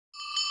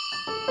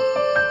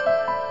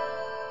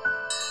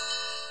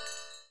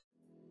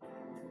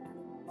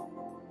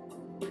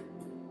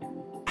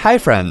Hi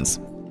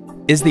friends!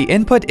 Is the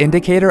input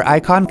indicator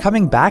icon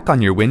coming back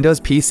on your Windows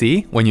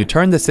PC when you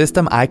turn the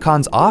system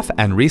icons off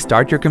and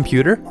restart your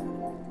computer?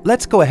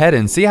 Let's go ahead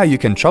and see how you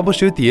can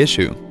troubleshoot the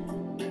issue.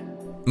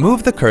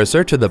 Move the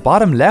cursor to the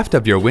bottom left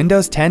of your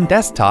Windows 10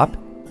 desktop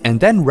and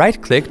then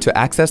right-click to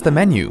access the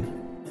menu.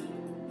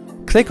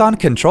 Click on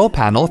Control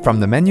Panel from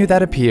the menu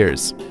that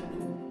appears.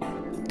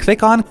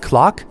 Click on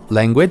Clock,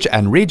 Language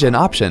and Region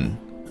option.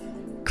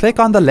 Click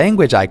on the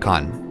language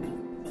icon.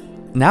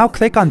 Now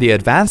click on the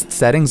Advanced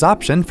Settings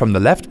option from the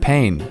left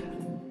pane.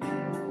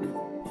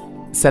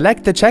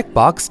 Select the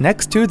checkbox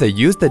next to the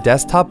Use the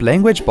Desktop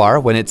Language Bar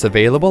when it's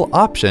available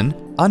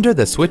option under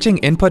the Switching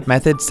Input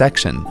Methods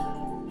section.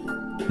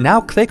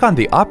 Now click on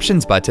the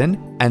Options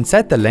button and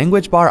set the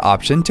language bar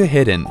option to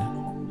Hidden.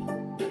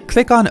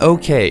 Click on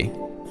OK.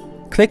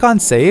 Click on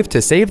Save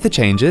to save the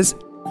changes,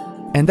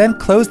 and then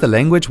close the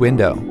language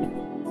window.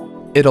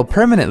 It'll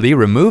permanently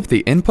remove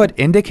the input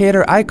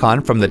indicator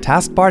icon from the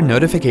taskbar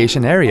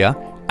notification area,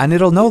 and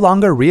it'll no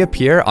longer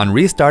reappear on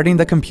restarting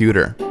the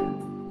computer.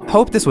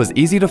 Hope this was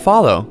easy to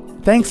follow.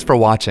 Thanks for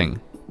watching.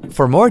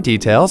 For more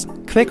details,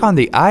 click on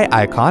the eye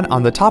icon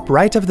on the top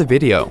right of the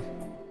video.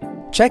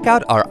 Check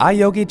out our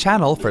iYogi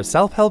channel for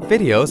self-help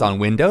videos on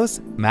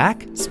Windows, Mac,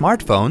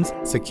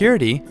 smartphones,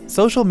 security,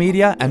 social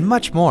media, and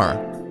much more.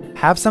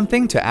 Have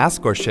something to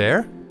ask or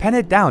share? Pen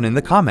it down in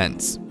the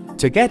comments.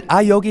 To get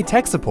iYogi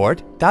tech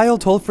support, dial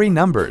toll-free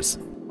numbers.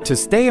 To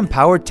stay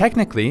empowered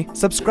technically,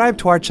 subscribe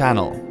to our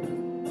channel.